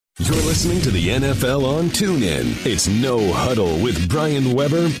You're listening to the NFL on TuneIn. It's No Huddle with Brian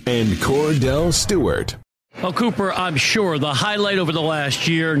Weber and Cordell Stewart. Well, Cooper, I'm sure the highlight over the last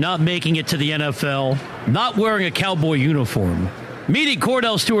year, not making it to the NFL, not wearing a Cowboy uniform, meeting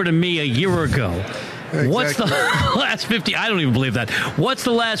Cordell Stewart and me a year ago. Exactly. What's the last 50? I don't even believe that. What's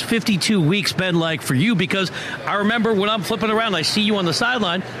the last 52 weeks been like for you? Because I remember when I'm flipping around, I see you on the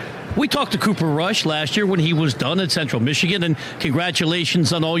sideline. We talked to Cooper Rush last year when he was done at Central Michigan, and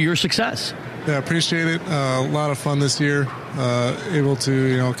congratulations on all your success. Yeah, appreciate it. A lot of fun this year. Able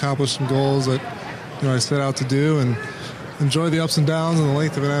to accomplish some goals that I set out to do, and enjoy the ups and downs and the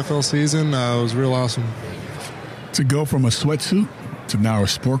length of an NFL season. It was real awesome. To go from a sweatsuit to now a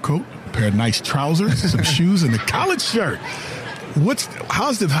sport coat, a pair of nice trousers, some shoes, and a college shirt.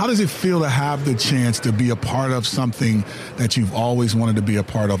 How does it feel to have the chance to be a part of something that you've always wanted to be a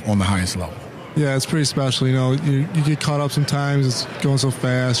part of on the highest level? Yeah, it's pretty special. You get caught up sometimes. It's going so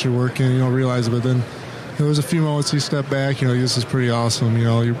fast. You're working. You don't realize it. But then there's a few moments you step back. This is pretty awesome.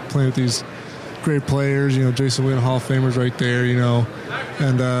 You're playing with these great players. Jason Witten, Hall of Famers right there.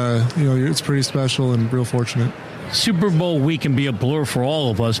 And it's pretty special and real fortunate. Super Bowl week can be a blur for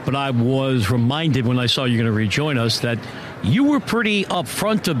all of us, but I was reminded when I saw you going to rejoin us that you were pretty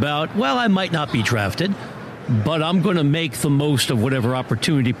upfront about, well, I might not be drafted, but I'm going to make the most of whatever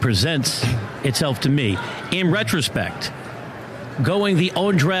opportunity presents itself to me. In retrospect, going the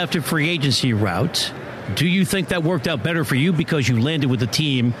undrafted free agency route, do you think that worked out better for you because you landed with a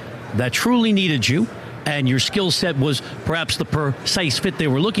team that truly needed you? And your skill set was perhaps the precise fit they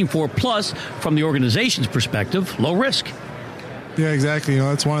were looking for, plus, from the organization's perspective, low risk. Yeah, exactly.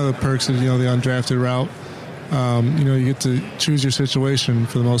 That's one of the perks of, the undrafted route. You get to choose your situation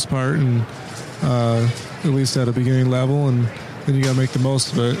for the most part, and at least at a beginning level, and then you got to make the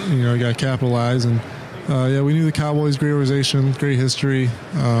most of it. You got to capitalize. And, we knew the Cowboys, great organization, great history,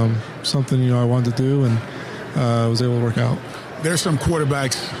 something, I wanted to do, and was able to work out. There's some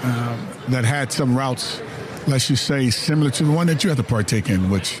quarterbacks that had some routes, let's just say, similar to the one that you have to partake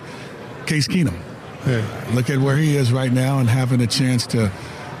in, which Case Keenum. Yeah. Look at where he is right now and having a chance to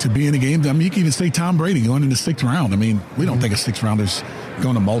be in the game. I mean, you can even say Tom Brady going in the 6th round. I mean, we don't think of 6th rounders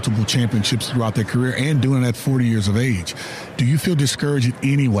going to multiple championships throughout their career and doing it at 40 years of age. Do you feel discouraged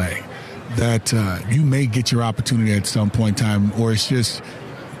in any way that you may get your opportunity at some point in time, or it's just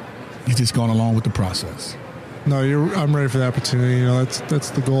you're just going along with the process? No, I'm ready for the opportunity.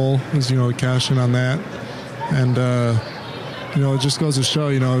 That's the goal is, to cash in on that. And, it just goes to show,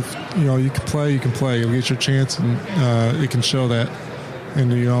 if, you can play, you can play. You'll get your chance, and it can show that.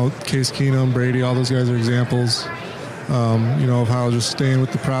 And, Case Keenum, Brady, all those guys are examples, of how just staying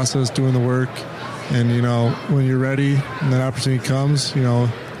with the process, doing the work. And, when you're ready and that opportunity comes,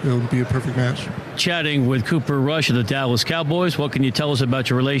 it'll be a perfect match. Chatting with Cooper Rush of the Dallas Cowboys. What can you tell us about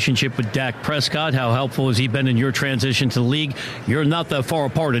your relationship with Dak Prescott? How helpful has he been in your transition to the league? You're not that far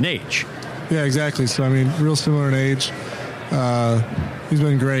apart in age. Yeah, exactly. So, real similar in age. He's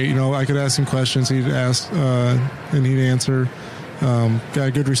been great. I could ask him questions. He'd ask, and he'd answer.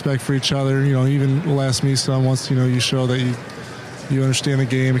 Got good respect for each other. Even will ask me some once, you show that you understand the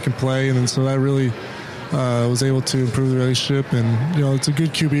game and can play. And then so that really was able to improve the relationship. And, it's a good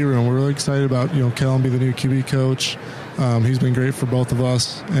QB room. We're really excited about, Kellen be the new QB coach. He's been great for both of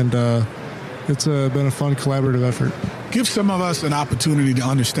us. And it's been a fun collaborative effort. Give some of us an opportunity to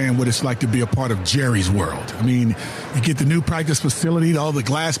understand what it's like to be a part of Jerry's world. You get the new practice facility, all the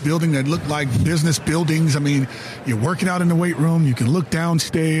glass building that look like business buildings. You're working out in the weight room. You can look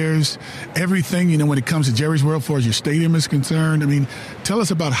downstairs. Everything, when it comes to Jerry's world, as far as your stadium is concerned. Tell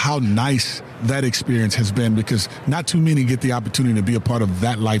us about how nice that experience has been, because not too many get the opportunity to be a part of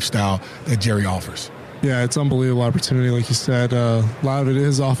that lifestyle that Jerry offers. Yeah, it's an unbelievable opportunity. Like you said, a lot of it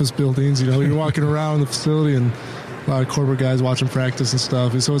is office buildings. You're walking around the facility and a lot of corporate guys watching practice and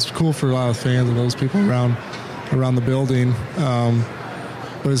stuff. And so it's cool for a lot of fans and those people around the building.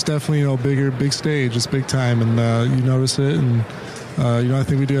 But it's definitely, big stage. It's big time, and you notice it. And, I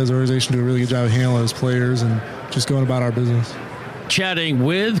think we do as an organization do a really good job of handling as players and just going about our business. Chatting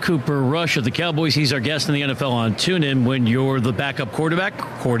with Cooper Rush of the Cowboys. He's our guest in the NFL on TuneIn. When you're the backup quarterback,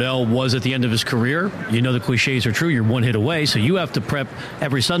 Cordell was at the end of his career. The cliches are true. You're one hit away, so you have to prep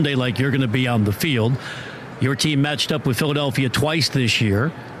every Sunday like you're going to be on the field. Your team matched up with Philadelphia twice this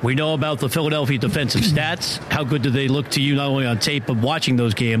year. We know about the Philadelphia defensive stats. How good do they look to you, not only on tape, but watching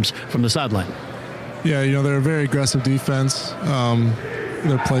those games from the sideline? Yeah, they're a very aggressive defense.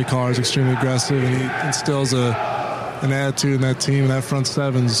 Their play caller is extremely aggressive, and he instills an attitude in that team, and that front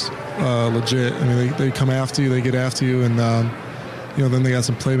seven's legit. They come after you, they get after you, and then they got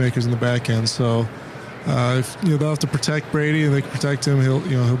some playmakers in the back end. So if they'll have to protect Brady and they can protect him,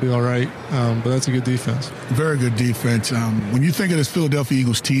 he'll be all right. But that's a good defense. Very good defense. When you think of this Philadelphia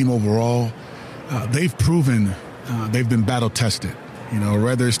Eagles team overall, they've proven they've been battle tested.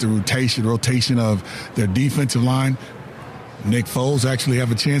 Whether it's the rotation of their defensive line. Nick Foles actually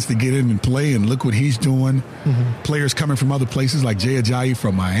have a chance to get in and play, and look what he's doing. Mm-hmm. Players coming from other places like Jay Ajayi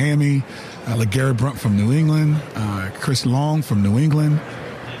from Miami, LeGarrette Blount from New England, Chris Long from New England.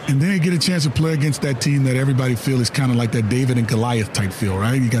 And then they get a chance to play against that team that everybody feels is kind of like that David and Goliath type feel,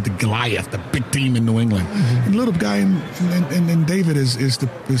 right? You got the Goliath, the big team in New England. Mm-hmm. And the little guy and David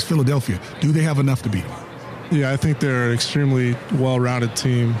is Philadelphia. Do they have enough to beat him? Yeah, I think they're an extremely well-rounded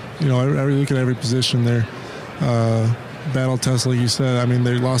team. I look at every position there. Battle test, like you said. I mean,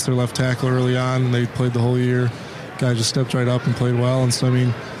 they lost their left tackle early on, and they played the whole year. Guy just stepped right up and played well. And so, I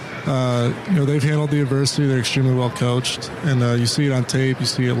mean, they've handled the adversity. They're extremely well coached, and you see it on tape. You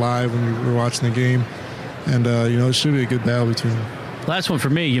see it live when you're watching the game, and it should be a good battle between them. Last one for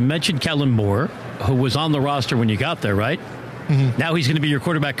me. You mentioned Kellen Moore, who was on the roster when you got there, right? Mm-hmm. Now he's going to be your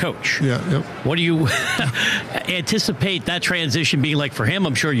quarterback coach. Yeah. Yep. What do you anticipate that transition being like for him?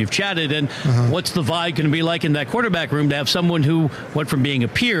 I'm sure you've chatted. And what's the vibe going to be like in that quarterback room to have someone who went from being a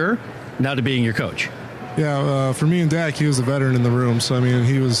peer now to being your coach? Yeah, for me and Dak, he was a veteran in the room. So, I mean,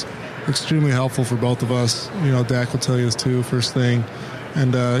 he was extremely helpful for both of us. Dak will tell you this too, first thing.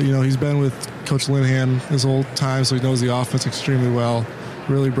 And, he's been with Coach Linehan his whole time, so he knows the offense extremely well.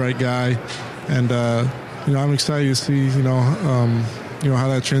 Really bright guy. And, I'm excited to see, how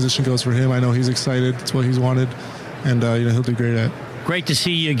that transition goes for him. I know he's excited. It's what he's wanted. And, he'll do great at it. Great to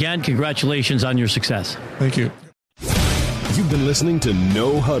see you again. Congratulations on your success. Thank you. You've been listening to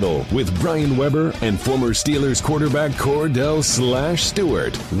No Huddle with Brian Weber and former Steelers quarterback Cordell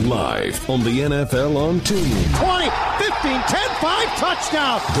 /Stewart. Live on the NFL on TuneIn. 20, 15, 10, 5,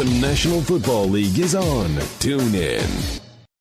 touchdown. The National Football League is on TuneIn.